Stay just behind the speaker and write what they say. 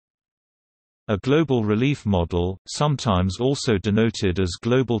A global relief model, sometimes also denoted as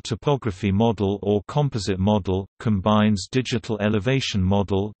global topography model or composite model, combines digital elevation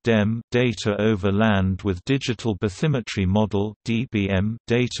model (DEM) data over land with digital bathymetry model (DBM)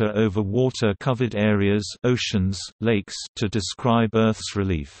 data over water-covered areas, oceans, lakes, to describe Earth's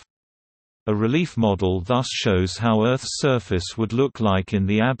relief. A relief model thus shows how Earth's surface would look like in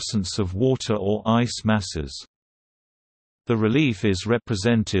the absence of water or ice masses. The relief is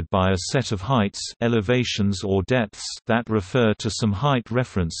represented by a set of heights, elevations or depths that refer to some height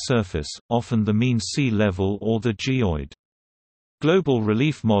reference surface, often the mean sea level or the geoid. Global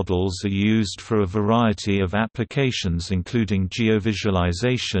relief models are used for a variety of applications including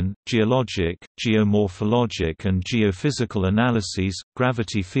geovisualization, geologic, geomorphologic and geophysical analyses,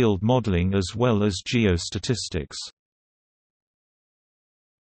 gravity field modeling as well as geostatistics.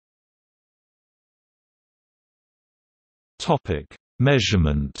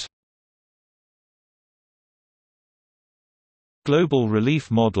 Measurement. Global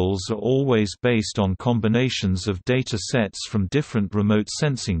relief models are always based on combinations of data sets from different remote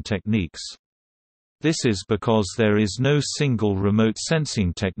sensing techniques. This is because there is no single remote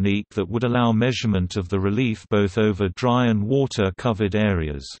sensing technique that would allow measurement of the relief both over dry and water-covered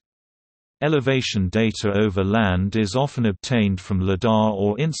areas. Elevation data over land is often obtained from LiDAR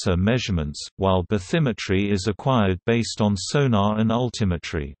or INSA measurements, while bathymetry is acquired based on sonar and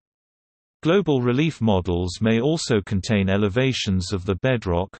altimetry. Global relief models may also contain elevations of the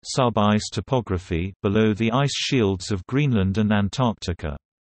bedrock sub-ice topography below the ice shields of Greenland and Antarctica.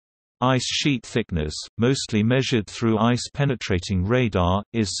 Ice sheet thickness, mostly measured through ice-penetrating radar,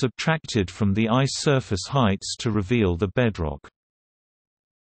 is subtracted from the ice surface heights to reveal the bedrock.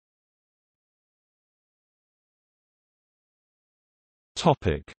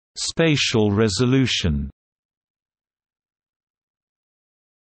 Spatial resolution.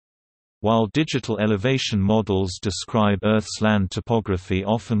 While digital elevation models describe Earth's land topography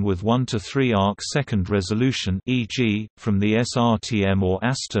often with 1 to 3 arc-second resolution, e.g., from the SRTM or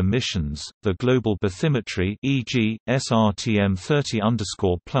ASTER missions, the global bathymetry, e.g.,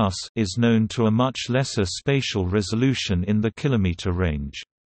 SRTM30+, is known to a much lesser spatial resolution in the kilometer range.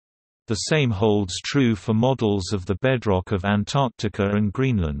 The same holds true for models of the bedrock of Antarctica and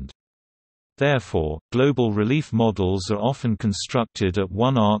Greenland. Therefore, global relief models are often constructed at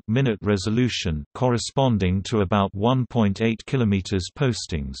 1 arc-minute resolution, corresponding to about 1.8 km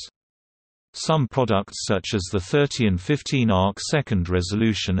postings. Some products such as the 30 and 15 arc-second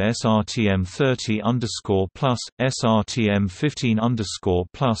resolution SRTM30+,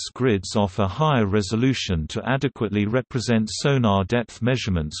 SRTM15+, grids offer higher resolution to adequately represent sonar depth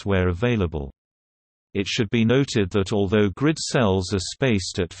measurements where available. It should be noted that although grid cells are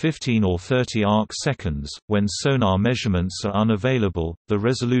spaced at 15 or 30 arc-seconds, when sonar measurements are unavailable, the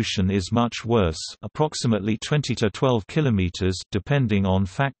resolution is much worse, approximately 20 to 12 km, depending on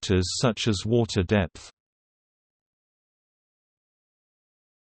factors such as water depth.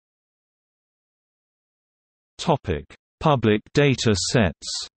 Public data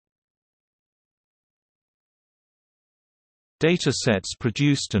sets. Data sets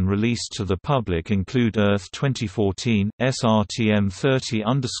produced and released to the public include Earth 2014,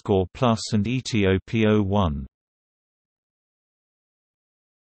 SRTM30+, and ETOP01.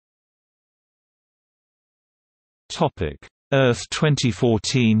 Earth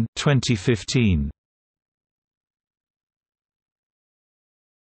 2014-2015.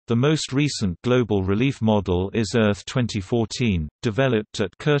 The most recent global relief model is Earth 2014, developed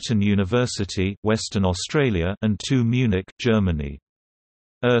at Curtin University, Western Australia, and TU Munich, Germany.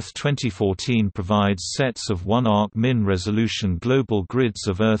 Earth 2014 provides sets of 1 arc-min resolution global grids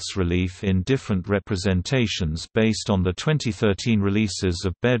of Earth's relief in different representations based on the 2013 releases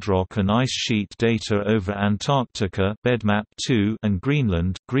of bedrock and ice sheet data over Antarctica (BedMap 2) and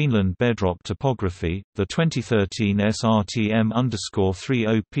Greenland bedrock topography, the 2013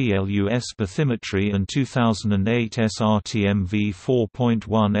 SRTM_30 bathymetry and 2008 SRTM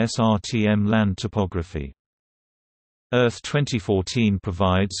v4.1 SRTM land topography. Earth 2014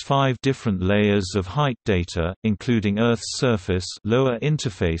 provides 5 different layers of height data, including Earth's surface, lower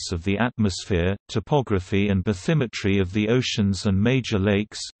interface of the atmosphere, topography and bathymetry of the oceans and major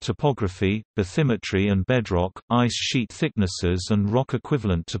lakes, topography, bathymetry and bedrock, ice sheet thicknesses and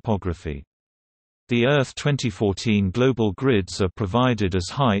rock-equivalent topography. The Earth 2014 global grids are provided as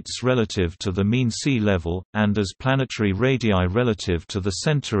heights relative to the mean sea level, and as planetary radii relative to the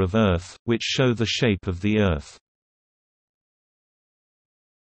center of Earth, which show the shape of the Earth.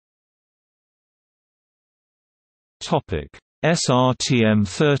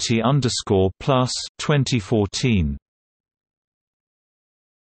 SRTM30+, 2014.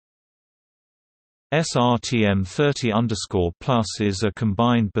 SRTM30_+ is a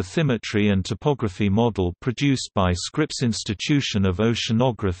combined bathymetry and topography model produced by Scripps Institution of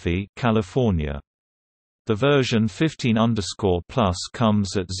Oceanography, California. The version 15_+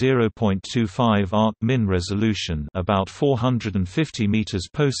 comes at 0.25 arc-min resolution, about 450 meters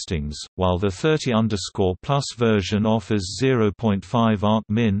postings, while the 30_+ version offers 0.5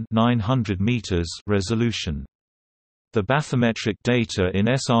 arc-min, 900 meters resolution. The bathymetric data in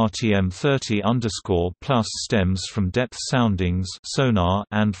SRTM30_+ stems from depth soundings sonar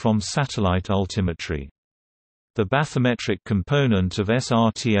and from satellite altimetry. The bathymetric component of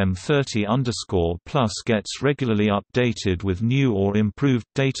SRTM30_+ gets regularly updated with new or improved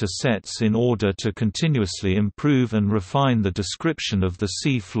data sets in order to continuously improve and refine the description of the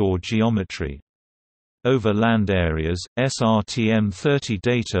sea floor geometry. Over land areas, SRTM30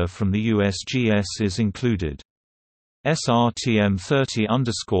 data from the USGS is included.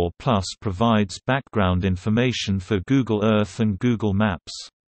 SRTM30_+ provides background information for Google Earth and Google Maps.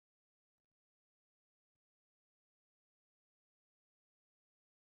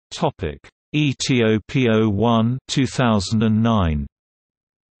 ETOP01 2009.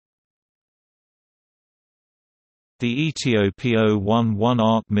 The ETOP01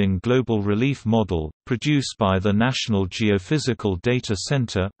 arc-min global relief model, produced by the National Geophysical Data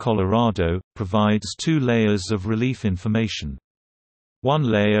Center, Colorado, provides two layers of relief information. One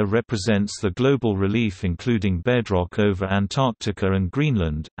layer represents the global relief including bedrock over Antarctica and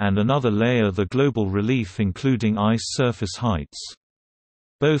Greenland, and another layer the global relief including ice surface heights.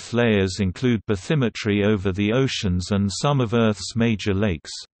 Both layers include bathymetry over the oceans and some of Earth's major lakes.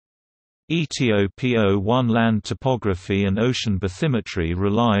 ETOP01 land topography and ocean bathymetry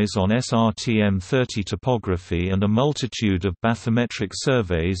relies on SRTM30 topography and a multitude of bathymetric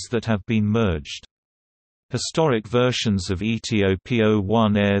surveys that have been merged. Historic versions of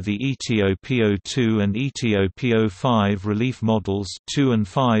ETOP01 air the ETOP02 and ETOP05 relief models 2 and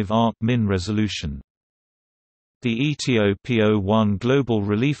 5 arc-min resolution. The ETOP01 Global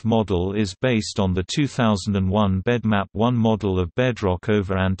Relief Model is based on the 2001 BedMap 1 model of bedrock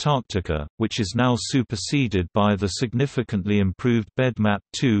over Antarctica, which is now superseded by the significantly improved BedMap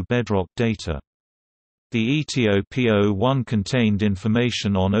 2 bedrock data. The ETOP01 contained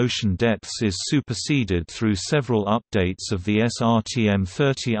information on ocean depths is superseded through several updates of the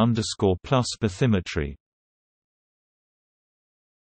SRTM30_+ bathymetry.